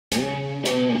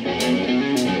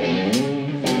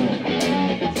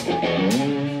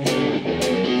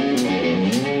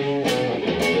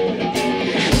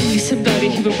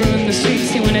the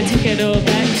streets, you wanna take it all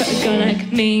back. But a girl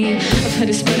like me, I've heard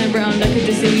it spread around like a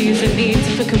disease. It needs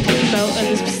to feel complete about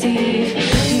others perceive.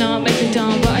 Not make it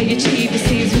down, what I achieve. It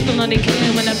sees people only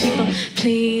care when I people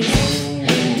please.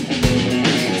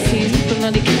 Sees people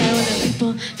only care when I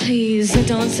people please. I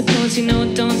don't suppose you know,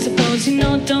 don't suppose you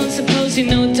know, don't suppose you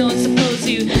know, don't suppose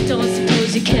you, don't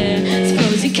suppose you care.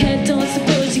 Suppose you care, don't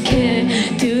suppose you care.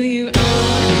 Do you?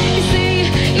 You see,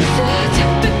 you're so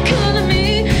typical of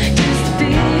me. Just to be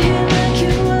here like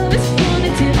you always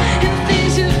wanted to. And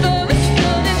things you've always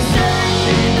felt inside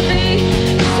of me.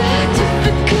 It's so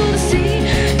typical to see.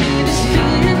 You're just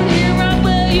feeling here right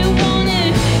where you want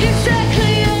it.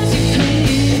 Exactly as you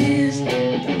please.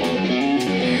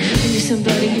 When you're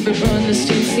somebody you would run the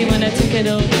streets, see when I take it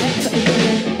all back. But I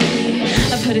gotta be.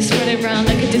 I've heard it spread around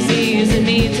like a disease. It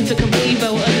needs to feel complete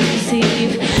about what others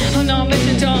perceive. I'm not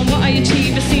measured on what I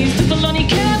achieve. It seems people only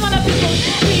care when I people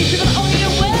please. People are only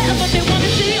aware of what they want to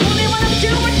see. Only wanna do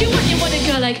what you want. You want a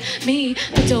girl like me,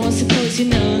 but don't suppose you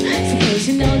know. Suppose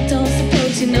you know, don't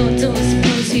suppose you know, don't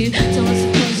suppose you, don't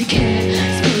suppose you care.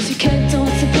 Suppose you care,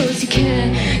 don't suppose you care.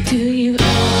 Do you?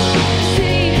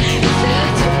 See, it's so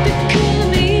typical of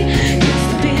me. Just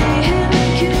to be here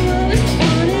like you always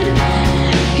wanted.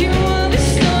 You always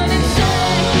thought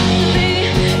inside of me.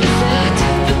 It's so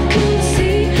typical to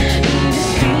see. You're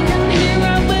just feeling here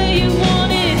right where you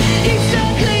want it.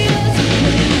 Exactly as you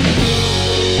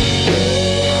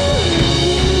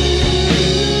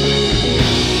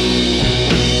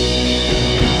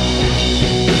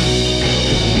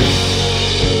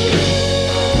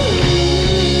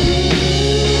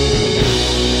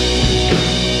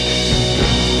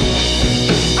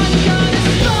I got a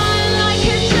spine like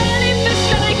a jellyfish,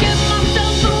 trying to get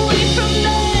myself away from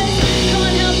there.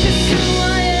 Can't help it's who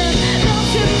I am.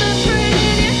 Lost in the brain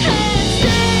in your head.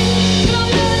 Stay, but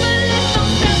I'll never let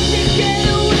myself to get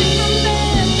away from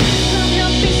there. Can't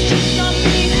help it's just not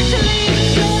me to leave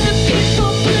other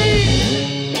people bleed.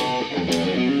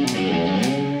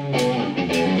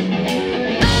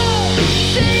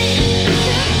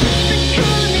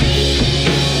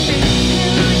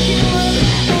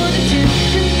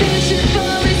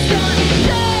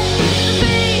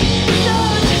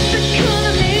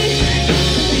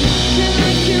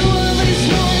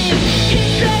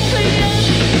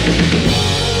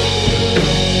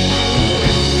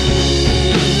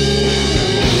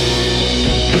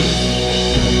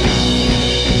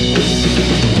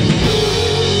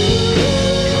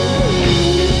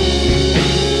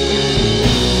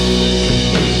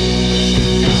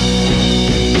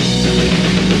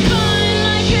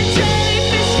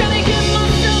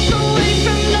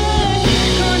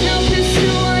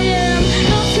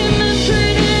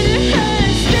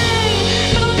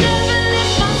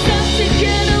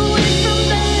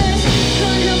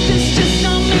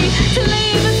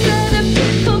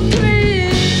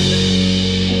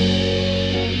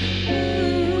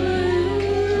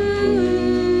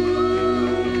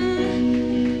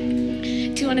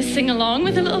 Do you want to sing along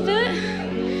with a little bit?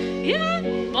 Yeah,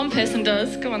 one person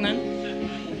does. Go on then.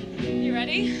 You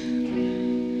ready?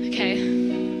 Okay.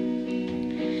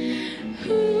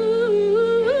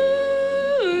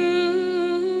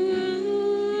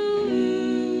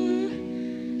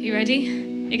 You ready?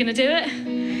 You're gonna do it?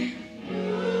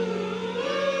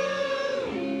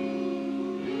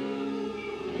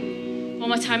 One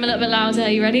more time, a little bit louder.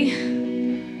 You ready?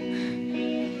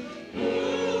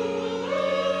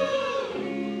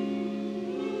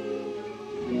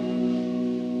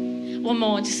 One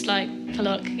more, just like for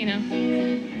luck, you know.